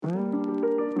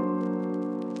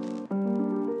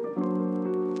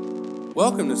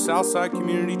Welcome to Southside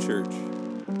Community Church.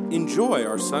 Enjoy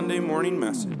our Sunday morning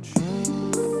message.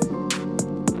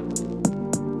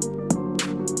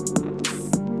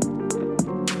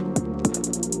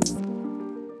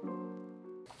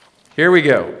 Here we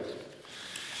go.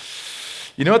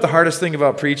 You know what the hardest thing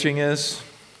about preaching is?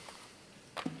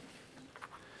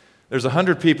 There's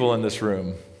 100 people in this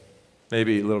room,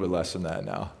 maybe a little bit less than that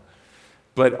now.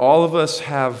 But all of us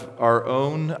have our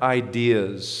own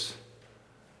ideas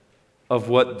of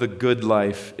what the good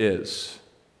life is,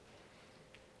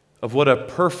 of what a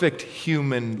perfect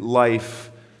human life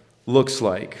looks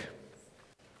like.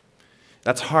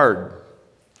 That's hard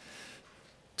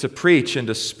to preach and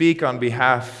to speak on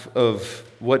behalf of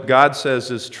what God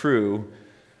says is true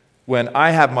when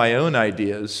I have my own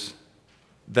ideas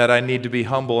that I need to be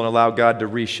humble and allow God to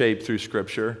reshape through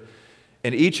Scripture.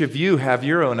 And each of you have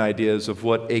your own ideas of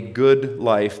what a good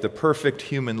life, the perfect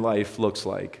human life, looks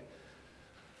like.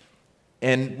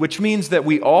 And which means that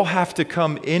we all have to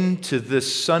come into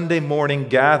this Sunday morning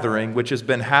gathering, which has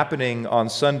been happening on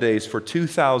Sundays for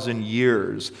 2,000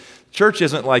 years. Church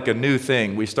isn't like a new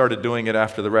thing. We started doing it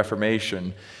after the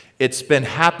Reformation. It's been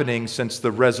happening since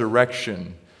the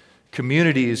resurrection.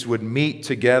 Communities would meet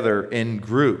together in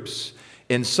groups.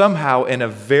 And somehow, in a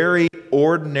very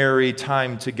ordinary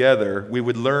time together, we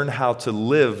would learn how to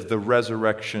live the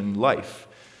resurrection life.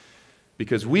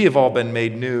 Because we have all been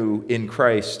made new in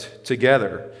Christ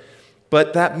together.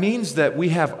 But that means that we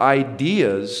have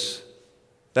ideas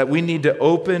that we need to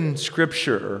open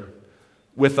Scripture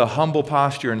with a humble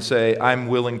posture and say, I'm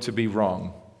willing to be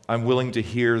wrong. I'm willing to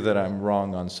hear that I'm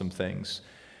wrong on some things.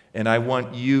 And I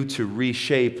want you to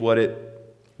reshape what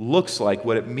it looks like,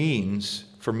 what it means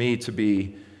for me to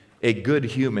be a good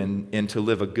human and to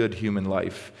live a good human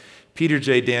life. Peter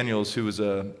J. Daniels, who was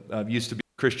used to be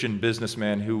a Christian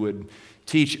businessman who would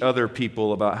teach other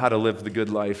people about how to live the good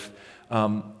life,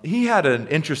 he had an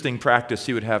interesting practice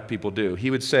he would have people do. He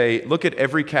would say, look at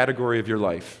every category of your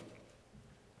life.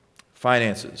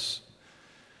 Finances,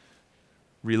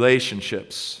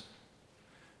 relationships,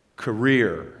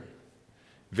 career,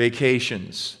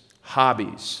 vacations,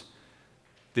 hobbies,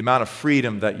 the amount of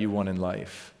freedom that you want in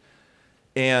life.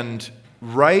 And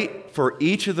write for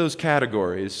each of those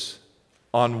categories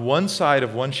on one side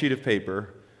of one sheet of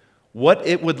paper what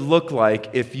it would look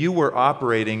like if you were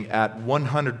operating at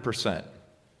 100%.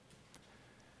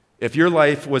 If your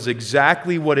life was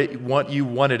exactly what you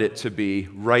wanted it to be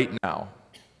right now.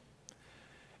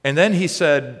 And then he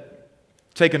said,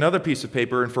 take another piece of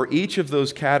paper, and for each of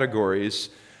those categories,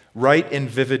 write in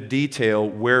vivid detail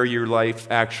where your life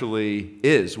actually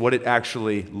is, what it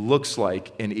actually looks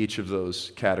like in each of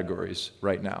those categories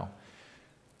right now.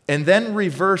 And then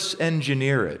reverse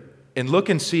engineer it and look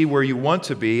and see where you want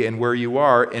to be and where you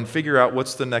are and figure out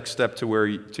what's the next step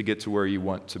to get to where you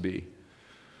want to be.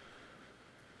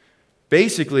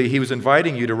 Basically, he was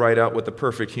inviting you to write out what the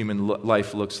perfect human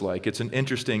life looks like. It's an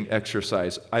interesting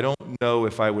exercise. I don't know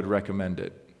if I would recommend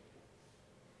it.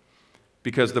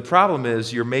 Because the problem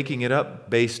is you're making it up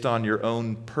based on your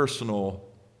own personal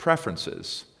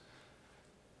preferences.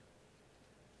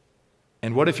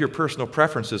 And what if your personal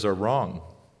preferences are wrong?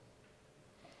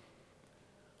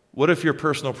 What if your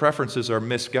personal preferences are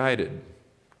misguided?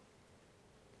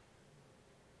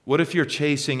 What if you're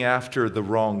chasing after the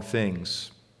wrong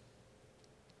things?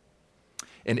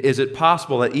 And is it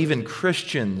possible that even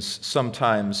Christians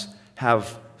sometimes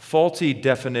have faulty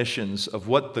definitions of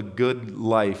what the good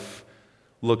life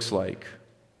looks like?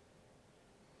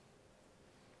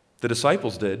 The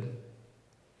disciples did.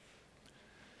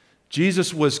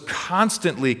 Jesus was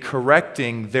constantly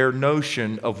correcting their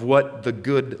notion of what the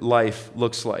good life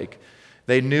looks like.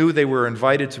 They knew they were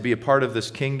invited to be a part of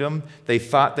this kingdom. They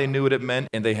thought they knew what it meant,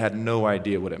 and they had no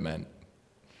idea what it meant.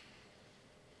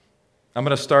 I'm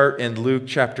going to start in Luke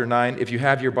chapter 9. If you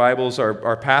have your Bibles,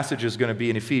 our passage is going to be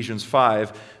in Ephesians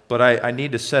 5, but I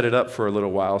need to set it up for a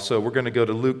little while. So we're going to go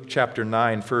to Luke chapter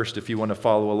 9 first if you want to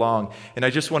follow along. And I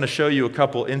just want to show you a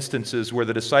couple instances where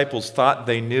the disciples thought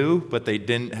they knew, but they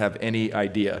didn't have any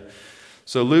idea.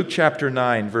 So Luke chapter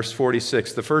 9, verse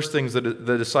 46, the first things that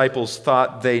the disciples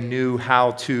thought they knew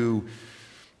how to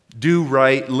do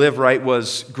right, live right,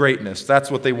 was greatness. That's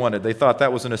what they wanted. They thought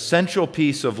that was an essential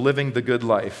piece of living the good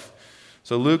life.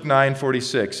 So Luke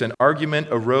 9:46, an argument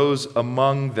arose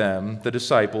among them, the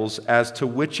disciples, as to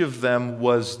which of them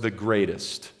was the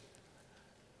greatest.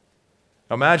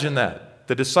 Imagine that.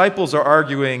 The disciples are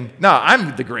arguing, no,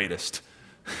 I'm the greatest.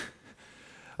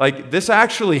 Like, this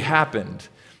actually happened.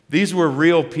 These were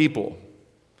real people.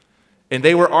 And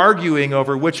they were arguing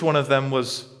over which one of them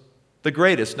was the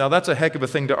greatest. Now, that's a heck of a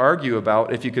thing to argue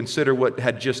about if you consider what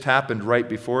had just happened right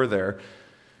before there.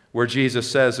 where Jesus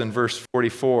says in verse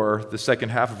 44, the second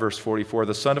half of verse 44,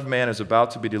 the Son of Man is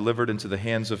about to be delivered into the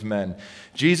hands of men.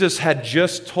 Jesus had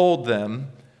just told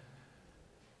them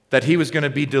that he was going to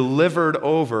be delivered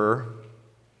over,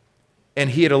 and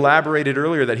he had elaborated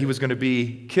earlier that he was going to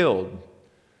be killed.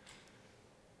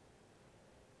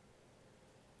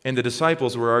 And the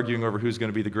disciples were arguing over who's going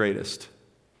to be the greatest.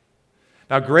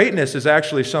 Now, greatness is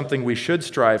actually something we should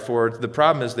strive for. The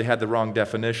problem is they had the wrong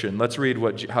definition. Let's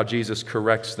read how Jesus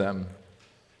corrects them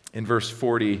in verse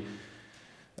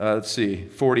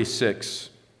 46,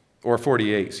 or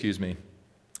 48, excuse me.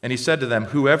 And he said to them,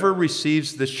 whoever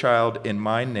receives this child in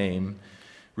my name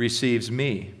receives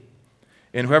me.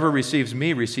 And whoever receives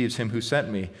me receives him who sent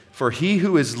me. For he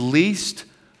who is least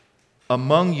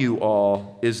among you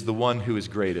all is the one who is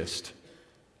greatest.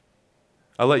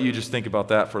 I'll let you just think about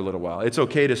that for a little while. It's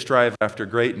okay to strive after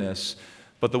greatness,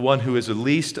 but the one who is the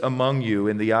least among you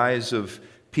in the eyes of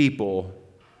people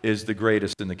is the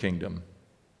greatest in the kingdom.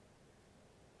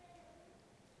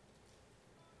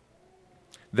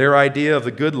 Their idea of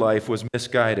the good life was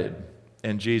misguided,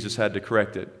 and Jesus had to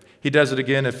correct it. He does it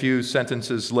again a few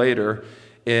sentences later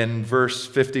in verse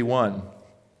 51.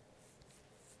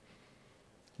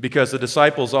 Because the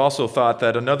disciples also thought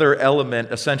that another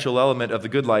essential element of the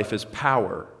good life is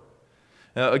power.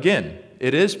 Now, again,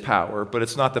 it is power, but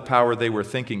it's not the power they were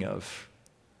thinking of.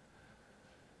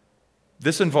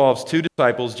 This involves two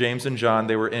disciples, James and John.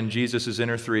 They were in Jesus'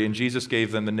 inner three, and Jesus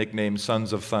gave them the nickname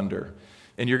Sons of Thunder.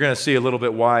 And you're going to see a little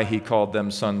bit why he called them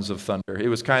Sons of Thunder. He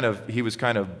was kind of,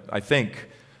 I think,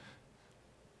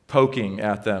 poking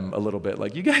at them a little bit,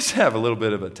 like, you guys have a little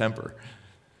bit of a temper.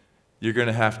 You're going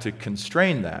to have to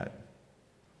constrain that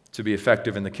to be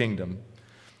effective in the kingdom.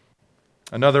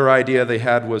 Another idea they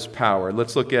had was power.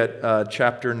 Let's look at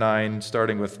chapter 9,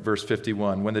 starting with verse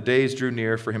 51. When the days drew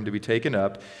near for him to be taken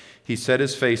up, he set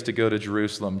his face to go to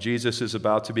Jerusalem. Jesus is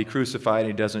about to be crucified,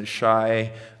 and he doesn't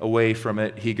shy away from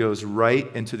it. He goes right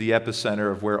into the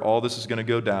epicenter of where all this is going to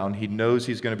go down. He knows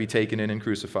he's going to be taken in and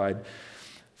crucified.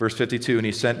 Verse 52, and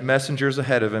he sent messengers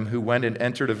ahead of him who went and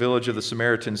entered a village of the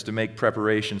Samaritans to make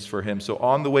preparations for him. So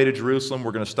on the way to Jerusalem,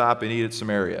 we're going to stop and eat at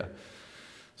Samaria.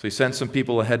 So he sent some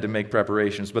people ahead to make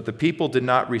preparations. But the people did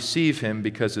not receive him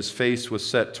because his face was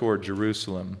set toward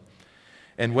Jerusalem.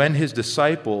 And when his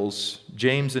disciples,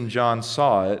 James and John,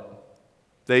 saw it,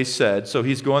 they said, so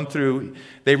he's going through,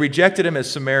 they rejected him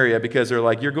as Samaria because they're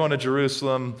like, you're going to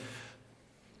Jerusalem,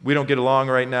 we don't get along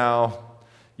right now.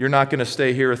 You're not going to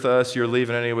stay here with us. You're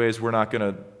leaving anyways. We're not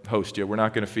going to host you. We're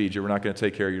not going to feed you. We're not going to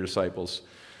take care of your disciples.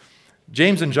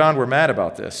 James and John were mad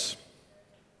about this.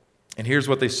 And here's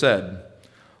what they said.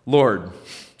 Lord,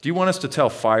 do you want us to tell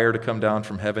fire to come down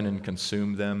from heaven and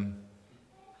consume them?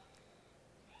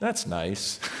 That's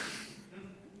nice.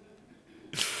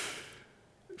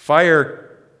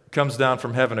 Fire comes down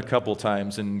from heaven a couple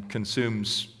times and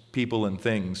consumes people and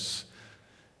things.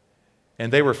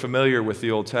 And they were familiar with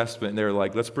the Old Testament, and they were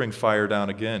like, let's bring fire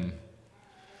down again.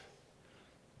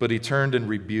 But he turned and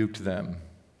rebuked them,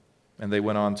 and they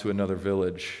went on to another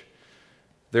village.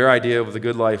 Their idea of the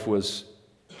good life was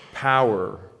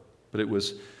power, but it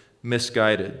was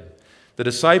misguided. The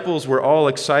disciples were all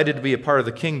excited to be a part of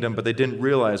the kingdom, but they didn't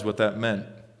realize what that meant.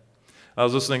 I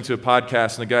was listening to a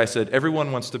podcast, and the guy said,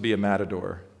 everyone wants to be a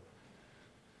matador.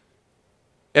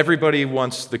 Everybody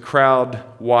wants the crowd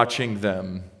watching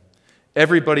them.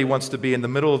 Everybody wants to be in the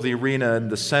middle of the arena and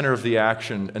the center of the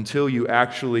action until you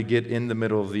actually get in the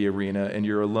middle of the arena and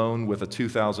you're alone with a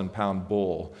 2,000-pound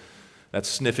bull that's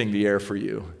sniffing the air for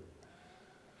you.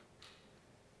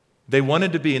 They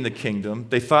wanted to be in the kingdom.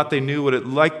 They thought they knew what it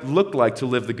looked like to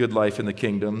live the good life in the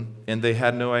kingdom, and they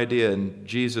had no idea, and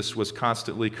Jesus was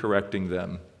constantly correcting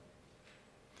them.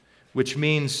 Which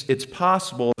means it's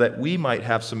possible that we might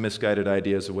have some misguided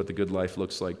ideas of what the good life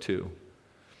looks like too.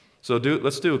 So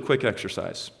let's do a quick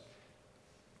exercise.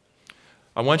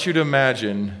 I want you to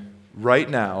imagine right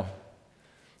now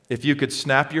if you could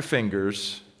snap your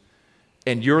fingers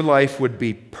and your life would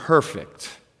be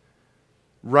perfect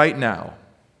right now.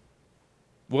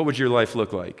 What would your life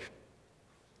look like?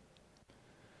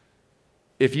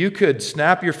 If you could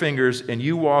snap your fingers and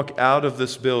you walk out of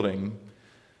this building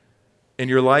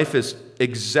and your life is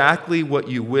exactly what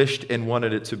you wished and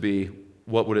wanted it to be,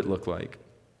 what would it look like?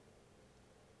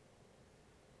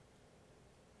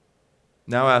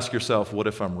 Now ask yourself, what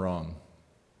if I'm wrong?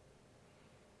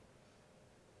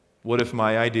 What if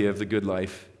my idea of the good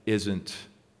life isn't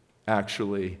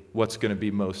actually what's going to be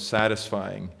most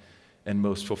satisfying and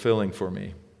most fulfilling for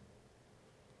me?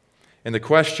 And the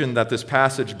question that this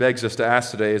passage begs us to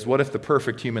ask today is, what if the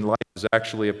perfect human life is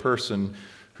actually a person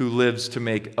who lives to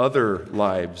make other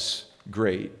lives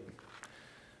great?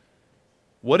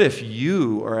 what if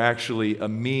you are actually a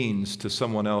means to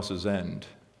someone else's end?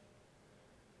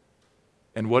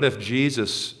 And what if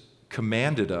Jesus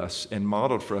commanded us and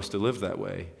modeled for us to live that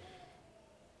way?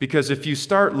 Because if you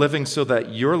start living so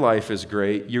that your life is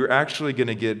great, you're actually going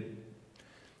to get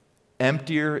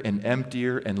emptier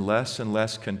and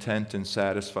less content and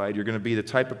satisfied. You're going to be the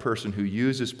type of person who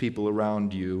uses people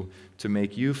around you to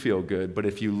make you feel good. But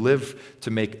if you live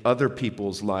to make other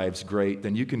people's lives great,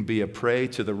 then you can be a prey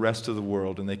to the rest of the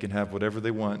world and they can have whatever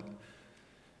they want.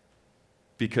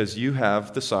 Because you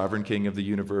have the sovereign King of the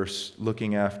universe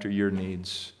looking after your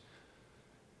needs.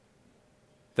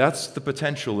 That's the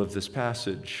potential of this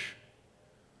passage.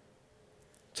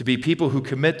 To be people who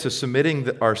commit to submitting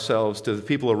ourselves to the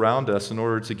people around us in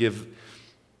order to give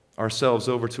ourselves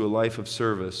over to a life of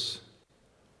service.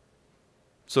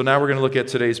 So now we're going to look at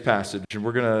today's passage, and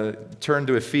we're going to turn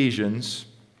to Ephesians,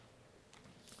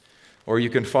 or you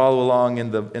can follow along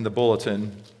in the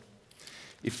bulletin.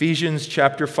 Ephesians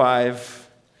chapter 5.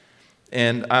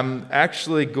 And I'm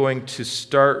actually going to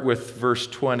start with verse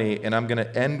 20, and I'm going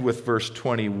to end with verse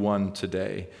 21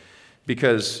 today.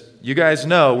 Because you guys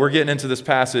know we're getting into this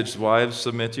passage, wives,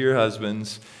 submit to your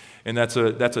husbands. And that's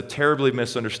a terribly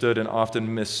misunderstood and often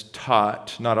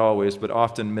mistaught, not always, but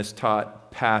often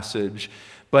mistaught passage.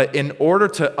 But in order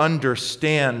to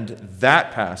understand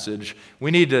that passage,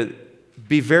 we need to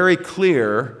be very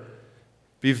clear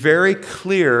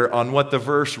on what the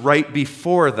verse right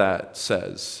before that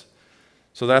says.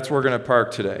 So that's where we're going to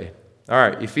park today. All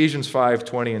right, Ephesians 5,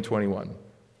 20 and 21.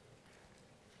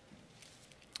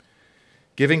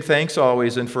 Giving thanks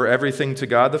always and for everything to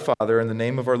God the Father in the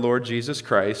name of our Lord Jesus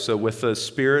Christ, so with a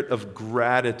spirit of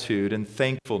gratitude and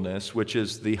thankfulness, which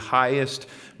is the highest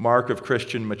mark of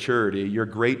Christian maturity, you're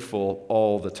grateful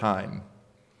all the time.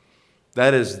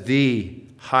 That is the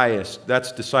highest.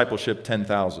 That's discipleship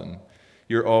 10,000.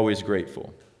 You're always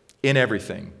grateful in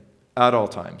everything, at all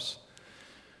times.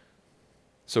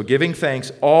 So giving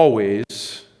thanks always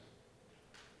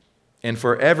and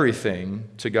for everything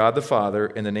to God the Father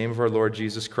in the name of our Lord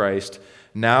Jesus Christ.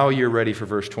 Now you're ready for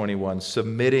verse 21,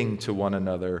 submitting to one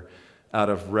another out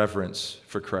of reverence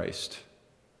for Christ.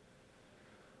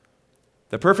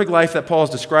 The perfect life that Paul is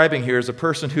describing here is a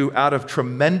person who, out of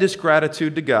tremendous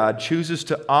gratitude to God, chooses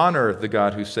to honor the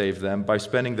God who saved them by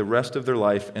spending the rest of their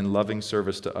life in loving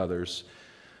service to others,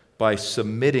 by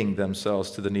submitting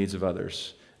themselves to the needs of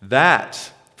others.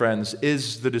 That, friends,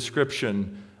 is the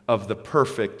description of the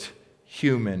perfect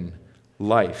human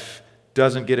life.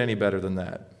 Doesn't get any better than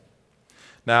that.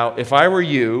 Now, if I were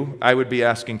you, I would be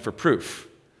asking for proof,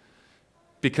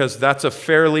 because that's a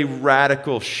fairly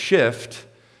radical shift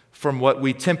from what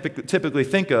we typically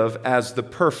think of as the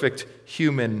perfect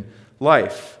human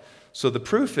life. So the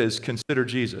proof is, consider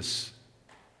Jesus.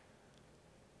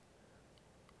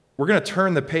 We're going to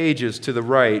turn the pages to the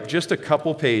right, just a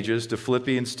couple pages, to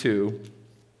Philippians 2.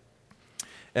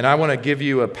 And I want to give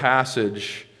you a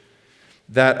passage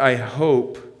that I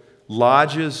hope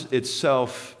lodges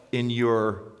itself in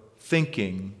your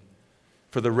thinking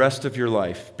for the rest of your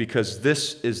life, because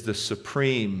this is the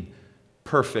supreme,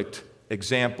 perfect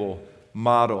example,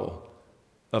 model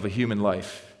of a human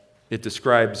life. It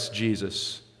describes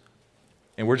Jesus.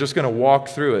 And we're just going to walk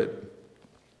through it.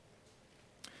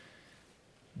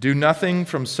 Do nothing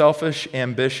from selfish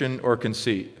ambition or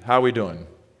conceit. How are we doing?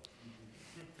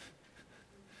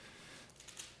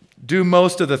 Do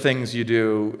most of the things you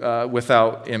do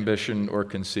without ambition or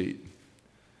conceit.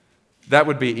 That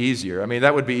would be easier. I mean,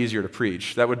 that would be easier to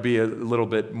preach. That would be a little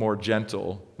bit more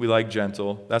gentle. We like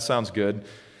gentle. That sounds good.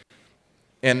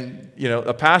 And,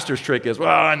 a pastor's trick is,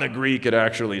 well, in the Greek it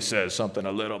actually says something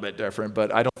a little bit different,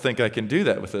 but I don't think I can do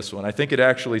that with this one. I think it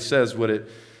actually says what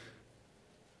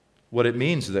it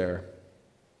means there.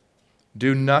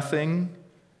 Do nothing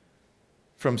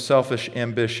from selfish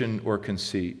ambition or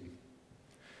conceit,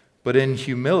 but in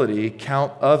humility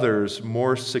count others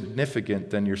more significant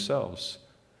than yourselves.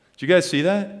 Do you guys see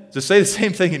that? Does it say the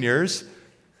same thing in yours?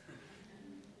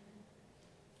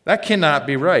 That cannot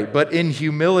be right. But in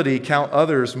humility, count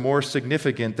others more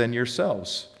significant than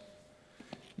yourselves.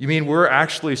 You mean we're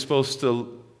actually supposed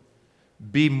to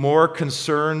be more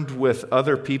concerned with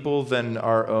other people than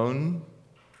our own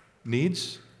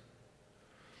needs?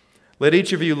 Let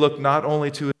each of you look not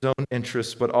only to his own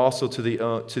interests, but also to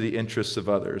the interests of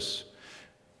others.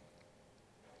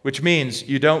 Which means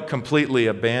you don't completely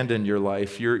abandon your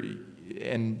life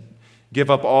and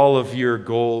give up all of your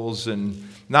goals and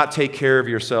not take care of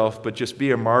yourself, but just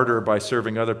be a martyr by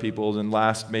serving other people and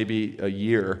last maybe a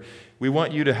year. We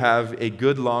want you to have a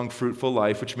good, long, fruitful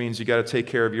life, which means you got to take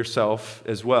care of yourself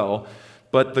as well.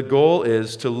 But the goal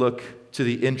is to look to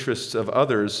the interests of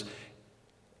others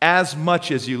as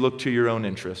much as you look to your own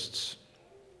interests.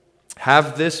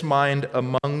 Have this mind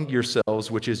among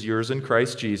yourselves, which is yours in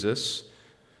Christ Jesus.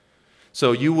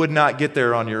 So you would not get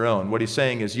there on your own. What he's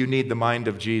saying is you need the mind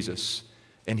of Jesus,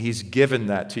 and he's given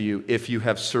that to you if you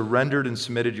have surrendered and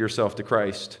submitted yourself to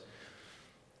Christ,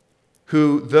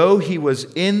 who, though he was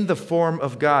in the form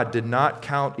of God, did not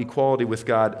count equality with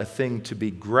God a thing to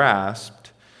be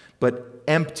grasped, but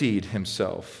emptied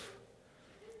himself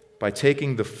by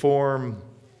taking the form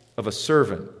of a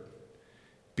servant,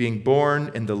 being born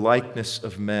in the likeness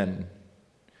of men.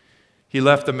 He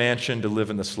left the mansion to live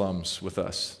in the slums with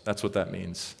us. That's what that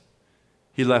means.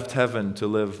 He left heaven to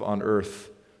live on earth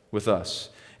with us.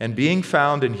 And being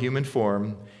found in human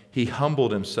form, he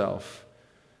humbled himself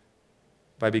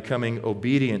by becoming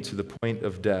obedient to the point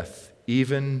of death,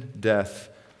 even death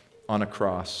on a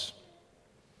cross.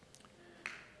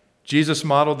 Jesus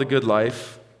modeled the good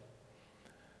life,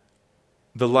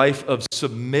 the life of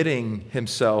submitting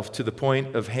himself to the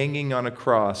point of hanging on a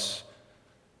cross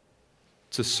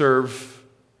to serve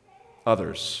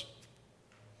others.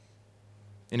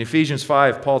 In Ephesians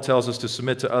 5, Paul tells us to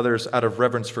submit to others out of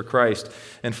reverence for Christ.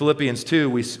 In Philippians 2,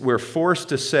 we're forced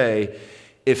to say,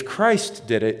 if Christ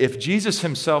did it, if Jesus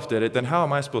himself did it, then how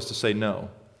am I supposed to say no?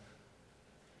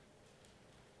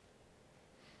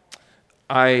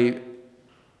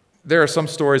 There are some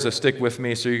stories that stick with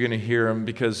me, so you're going to hear them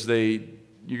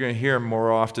you're going to hear them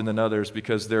more often than others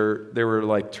because they were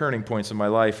like turning points in my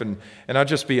life. And I'll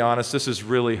just be honest, this is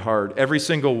really hard. Every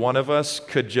single one of us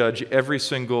could judge every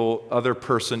single other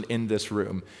person in this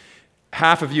room.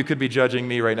 Half of you could be judging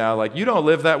me right now, like, you don't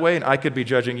live that way, and I could be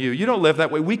judging you. You don't live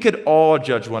that way. We could all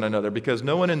judge one another because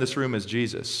no one in this room is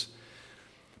Jesus.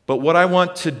 But what I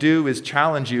want to do is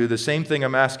challenge you, the same thing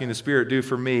I'm asking the Spirit do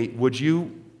for me. Would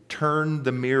you turn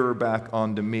the mirror back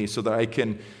onto me so that I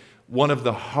can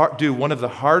do one of the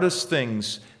hardest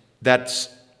things that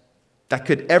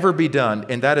could ever be done,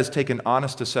 and that is take an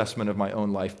honest assessment of my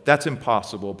own life. That's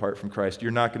impossible apart from Christ.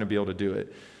 You're not going to be able to do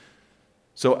it.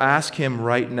 So ask him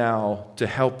right now to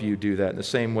help you do that in the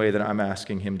same way that I'm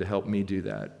asking him to help me do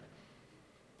that.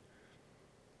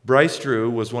 Bryce Drew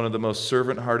was one of the most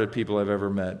servant-hearted people I've ever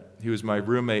met. He was my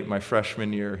roommate my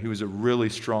freshman year. He was a really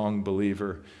strong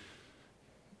believer.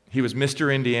 He was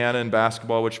Mr. Indiana in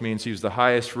basketball, which means he was the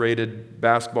highest-rated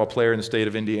basketball player in the state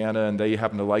of Indiana, and they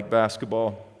happen to like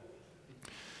basketball.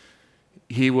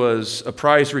 He was a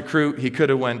prize recruit. He could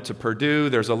have went to Purdue.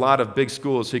 There's a lot of big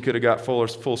schools he could have got full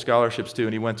scholarships to,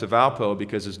 and he went to Valpo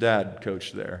because his dad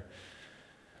coached there.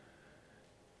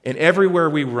 And everywhere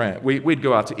we went, we'd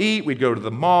go out to eat, we'd go to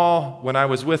the mall. When I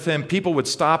was with him, people would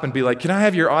stop and be like, "Can I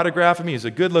have your autograph?" I mean, he's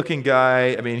a good-looking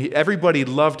guy. I mean, everybody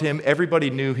loved him. Everybody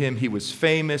knew him. He was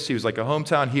famous. He was like a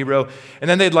hometown hero. And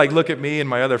then they'd like look at me and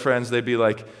my other friends. They'd be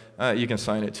like, "You can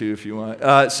sign it too if you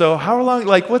want." So how long,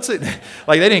 like, what's it?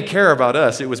 Like, they didn't care about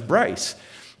us. It was Bryce.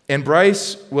 And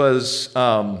Bryce was,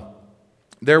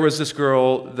 there was this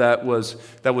girl that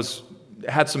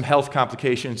had some health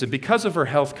complications, and because of her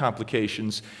health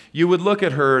complications, you would look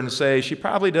at her and say, she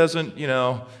probably doesn't,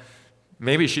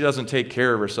 maybe she doesn't take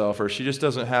care of herself, or she just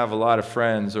doesn't have a lot of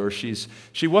friends, or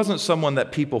she wasn't someone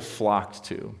that people flocked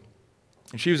to.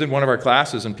 And she was in one of our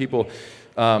classes, and people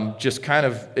just kind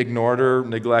of ignored her,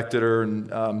 neglected her,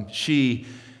 and she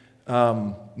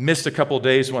missed a couple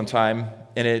days one time,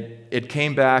 and it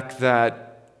came back that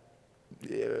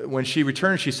when she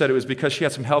returned, she said it was because she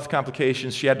had some health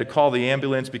complications. She had to call the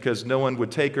ambulance because no one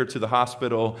would take her to the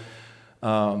hospital.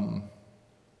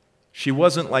 She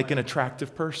wasn't like an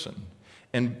attractive person.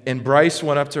 And Bryce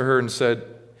went up to her and said,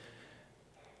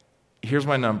 "Here's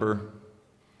my number,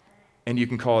 and you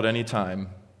can call at any time.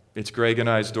 It's Greg and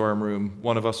I's dorm room.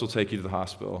 One of us will take you to the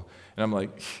hospital." And I'm like,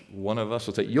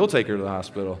 you'll take her to the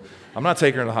hospital. I'm not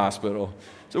taking her to the hospital.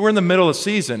 So we're in the middle of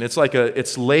season.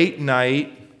 It's late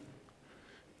night.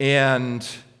 And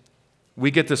we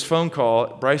get this phone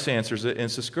call. Bryce answers it, and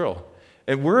it's this girl.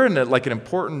 And we're in an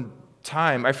important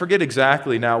time. I forget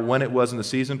exactly now when it was in the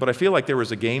season, but I feel like there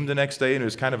was a game the next day, and it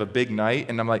was kind of a big night.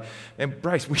 And I'm like, "And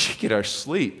Bryce, we should get our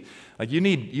sleep. Like, you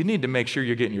need to make sure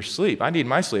you're getting your sleep. I need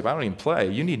my sleep. I don't even play.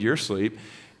 You need your sleep."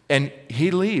 And he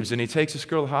leaves, and he takes this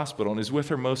girl to the hospital, and he's with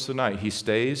her most of the night. He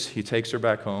stays. He takes her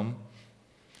back home.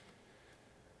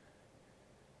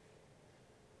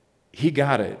 He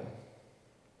got it.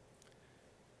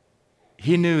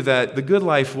 He knew that the good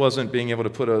life wasn't being able to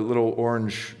put a little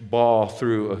orange ball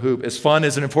through a hoop. As fun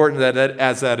as and important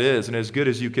as that is, and as good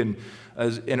as you can,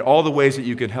 in all the ways that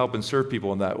you can help and serve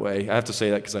people in that way. I have to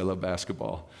say that because I love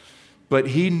basketball. But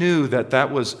he knew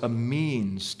that was a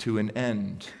means to an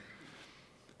end.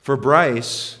 For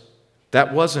Bryce,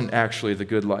 That wasn't actually the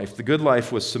good life. The good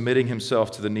life was submitting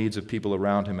himself to the needs of people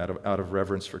around him out of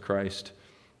reverence for Christ.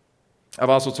 I've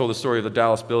also told the story of the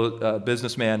Dallas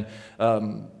businessman.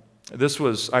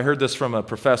 I heard this from a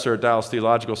professor at Dallas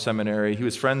Theological Seminary. He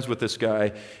was friends with this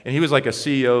guy, and he was like a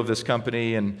CEO of this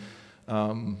company, and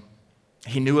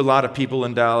he knew a lot of people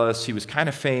in Dallas. He was kind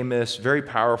of famous, very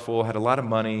powerful, had a lot of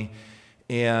money,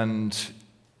 and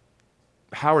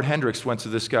Howard Hendricks went to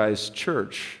this guy's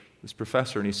church, this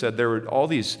professor, and he said there were all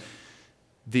these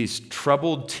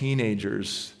troubled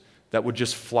teenagers that would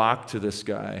just flock to this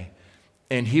guy.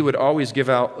 And he would always give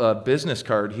out a business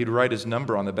card. He'd write his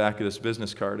number on the back of this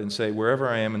business card and say, wherever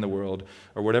I am in the world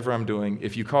or whatever I'm doing,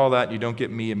 if you call that and you don't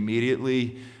get me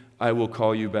immediately, I will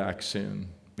call you back soon.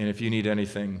 And if you need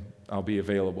anything, I'll be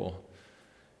available.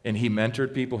 And he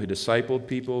mentored people, he discipled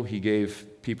people, he gave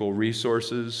people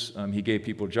resources, he gave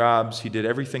people jobs, he did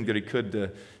everything that he could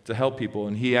to help people.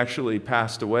 And he actually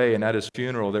passed away, and at his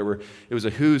funeral it was a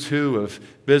who's who of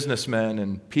businessmen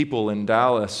and people in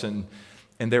Dallas, and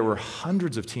there were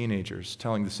hundreds of teenagers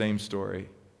telling the same story.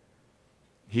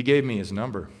 He gave me his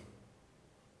number.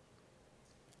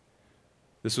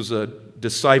 This was a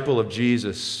disciple of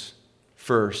Jesus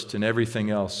first, and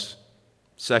everything else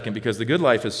second, because the good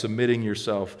life is submitting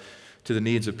yourself to the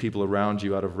needs of people around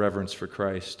you out of reverence for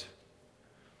Christ.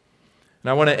 And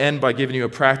I want to end by giving you a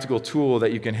practical tool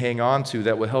that you can hang on to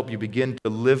that will help you begin to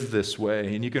live this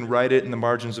way. And you can write it in the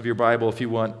margins of your Bible if you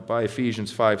want, by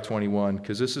Ephesians 5:21,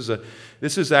 because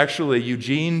this is actually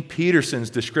Eugene Peterson's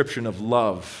description of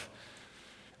love.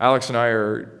 Alex and I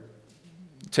are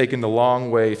taking the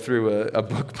long way through a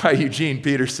book by Eugene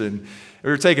Peterson. We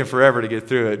were taking forever to get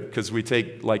through it because we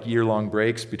take like year-long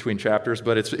breaks between chapters,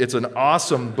 but it's an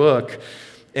awesome book.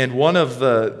 And one of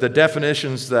the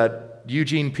definitions that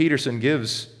Eugene Peterson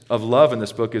gives of love in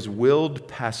this book is willed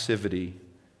passivity.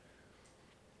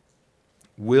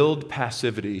 Willed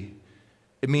passivity.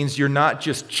 It means you're not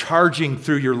just charging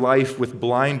through your life with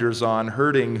blinders on,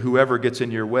 hurting whoever gets in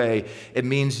your way. It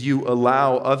means you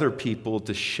allow other people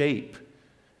to shape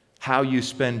how you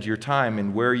spend your time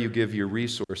and where you give your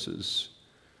resources.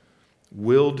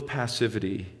 Willed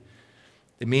passivity.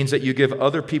 It means that you give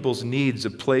other people's needs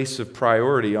a place of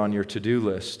priority on your to-do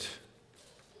list.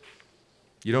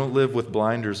 You don't live with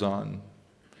blinders on.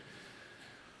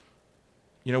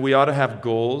 You know, we ought to have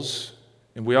goals,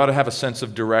 and we ought to have a sense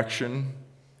of direction,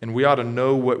 and we ought to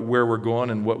know where we're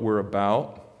going and what we're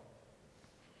about.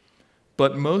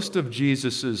 But most of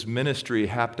Jesus' ministry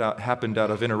happened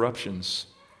out of interruptions.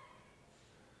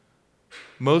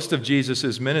 Most of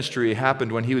Jesus' ministry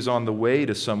happened when he was on the way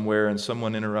to somewhere and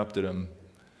someone interrupted him.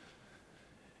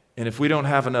 And if we don't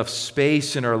have enough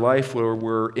space in our life where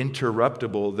we're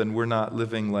interruptible, then we're not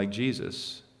living like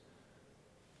Jesus.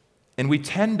 And we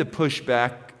tend to push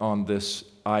back on this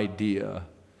idea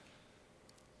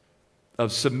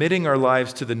of submitting our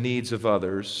lives to the needs of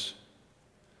others,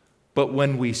 but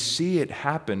when we see it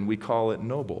happen, we call it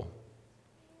noble.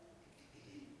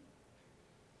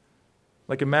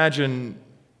 Like imagine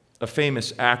a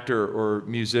famous actor or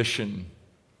musician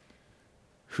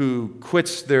who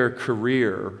quits their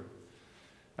career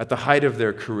at the height of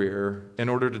their career in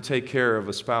order to take care of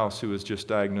a spouse who was just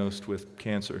diagnosed with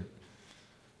cancer.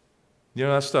 You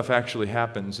know, that stuff actually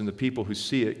happens, and the people who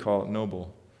see it call it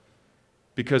noble.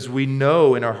 Because we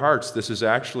know in our hearts this is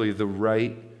actually the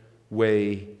right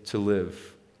way to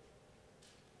live.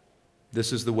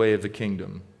 This is the way of the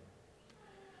kingdom.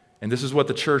 And this is what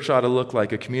the church ought to look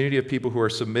like, a community of people who are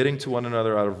submitting to one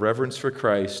another out of reverence for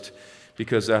Christ,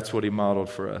 because that's what he modeled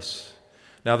for us.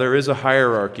 Now, there is a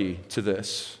hierarchy to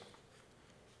this.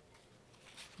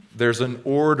 There's an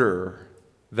order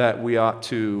that we ought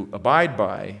to abide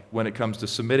by when it comes to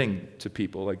submitting to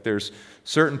people. Like there's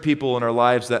certain people in our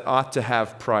lives that ought to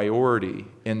have priority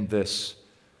in this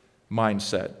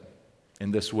mindset,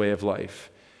 in this way of life.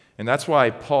 And that's why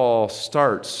Paul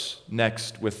starts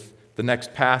next with the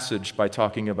next passage by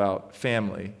talking about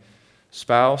family,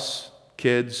 spouse,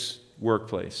 kids,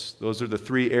 workplace. Those are the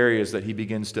three areas that he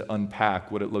begins to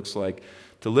unpack what it looks like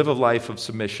to live a life of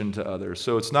submission to others.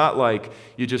 So it's not like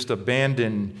you just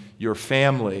abandon your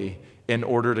family in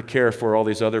order to care for all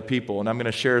these other people. And I'm going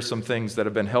to share some things that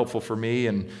have been helpful for me.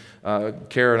 And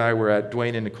Kara and I were at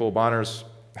Dwayne and Nicole Bonner's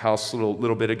house a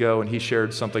little bit ago, and he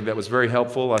shared something that was very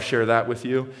helpful. I'll share that with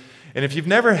you. And if you've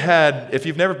never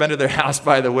been to their house,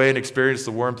 by the way, and experienced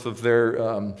the warmth of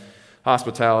their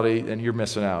hospitality, then you're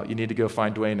missing out. You need to go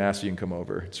find Dwayne and ask you can come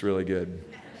over. It's really good.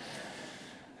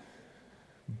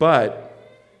 But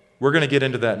we're going to get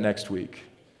into that next week.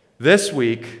 This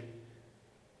week,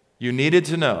 you needed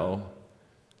to know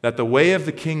that the way of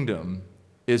the kingdom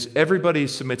is everybody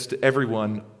submits to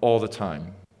everyone all the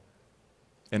time.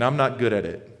 And I'm not good at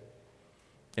it.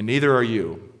 And neither are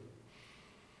you.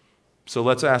 So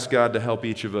let's ask God to help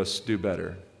each of us do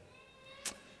better.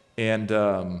 And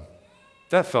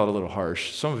that felt a little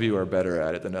harsh. Some of you are better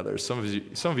at it than others. Some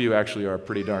of you actually are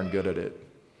pretty darn good at it.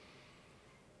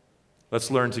 Let's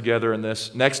learn together in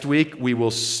this. Next week, we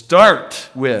will start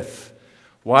with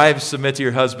wives, submit to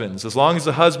your husbands. As long as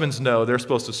the husbands know, they're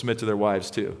supposed to submit to their wives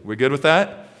too. We good with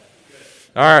that?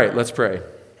 All right, let's pray.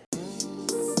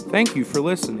 Thank you for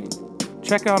listening.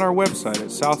 Check out our website at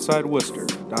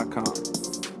southsideworcester.com.